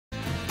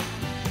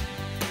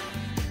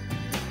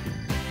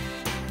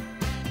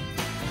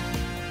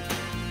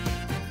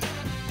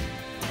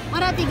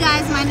What up, you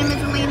guys? My name is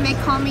Allyn. They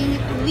call me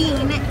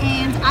Lean,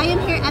 and I am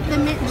here at the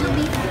Mint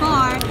Julep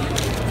bar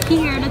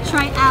here to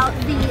try out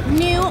the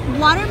new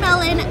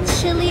watermelon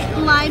chili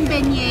lime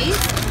beignets.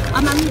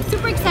 I'm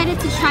super excited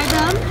to try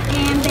them,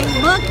 and they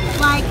look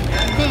like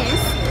this.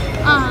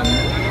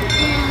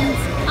 And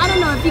I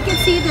don't know if you can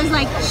see, there's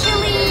like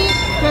chili,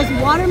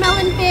 there's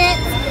watermelon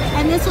bits,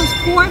 and this was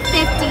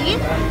 $4.50.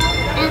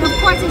 And of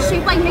course, it's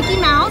shaped like Mickey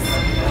Mouse.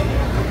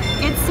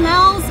 It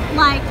smells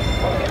like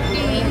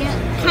a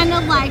kind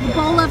of like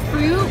bowl of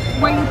fruit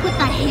where you put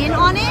the hint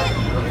on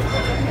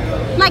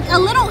it. Like a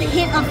little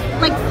hint of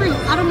like fruit,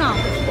 I don't know.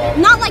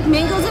 Not like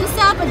mangoes and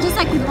stuff, but just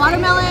like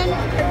watermelon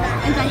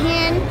and the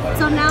hint.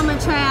 So now I'm gonna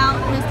try out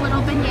this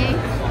little beignet.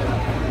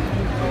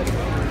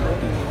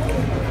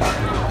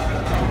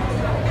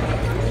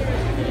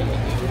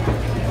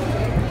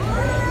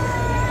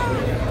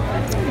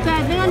 Okay,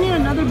 I think I need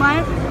another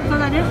bite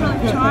because I didn't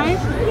really try.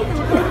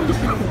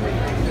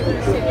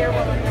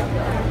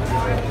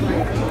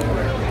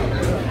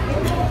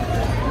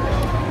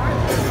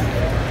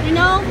 You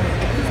know,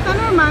 this kind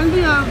of reminds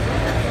me of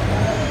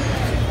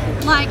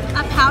like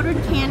a powdered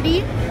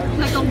candy,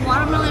 like a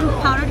watermelon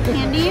powdered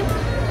candy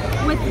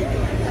with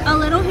a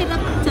little hit of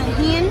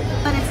tahini,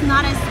 but it's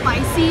not as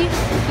spicy.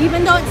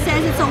 Even though it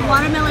says it's a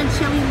watermelon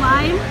chili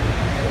lime,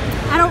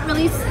 I don't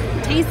really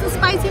taste the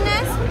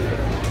spiciness,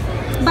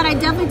 but I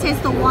definitely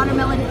taste the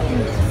watermelon in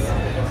this.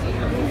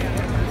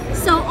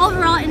 So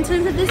overall, in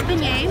terms of this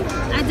beignet,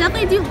 I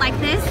definitely do like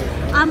this.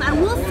 I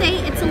will say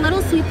it's a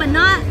little sweet, but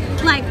not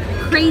like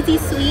crazy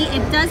sweet.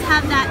 It does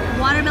have that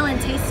watermelon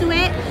taste to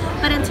it,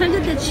 but in terms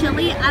of the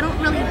chili, I don't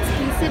really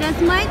taste it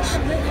as much.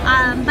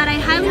 But I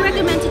highly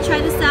recommend to try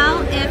this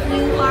out if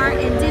you are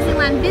in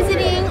Disneyland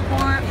visiting,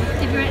 or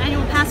if you're an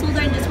annual pass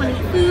holder and just want to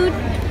eat food.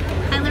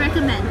 Highly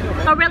recommend.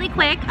 So really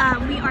quick,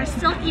 we are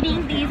still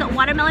eating these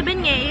watermelon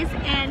beignets,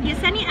 and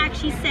Yesenia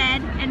actually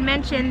said and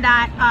mentioned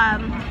that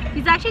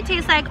these actually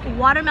taste like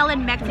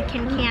watermelon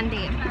Mexican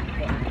candy.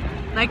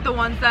 Like the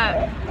ones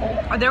that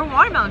are, they're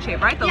watermelon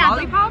shaped, right? The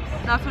lollipops?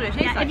 That's what it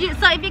tastes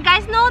like. If you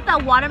guys know the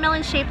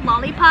watermelon shaped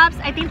lollipops,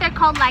 I think they're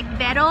called like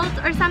Veros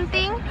or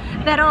something.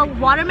 Vero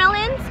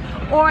watermelons.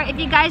 Or if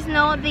you guys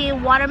know the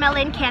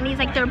watermelon candies,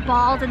 like they're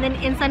balls and then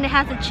inside it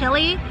has the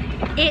chili,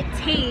 it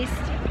tastes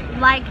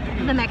like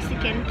the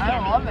Mexican candy. I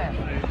love it.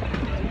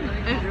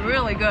 It's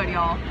really good,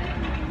 y'all.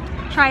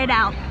 Try it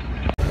out.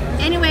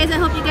 Anyways, I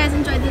hope you guys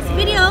enjoyed this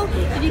video.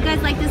 If you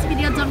guys like this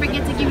video, don't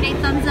forget to give it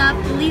a thumbs up,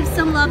 leave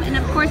some love, and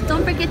of course,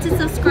 don't forget to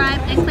subscribe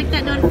and click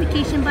that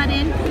notification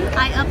button.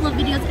 I upload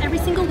videos every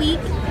single week,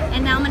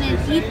 and now I'm gonna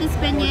eat this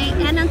beignet.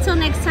 And until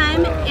next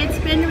time, it's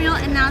been real,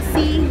 and I'll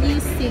see you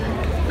soon.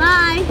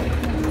 Bye.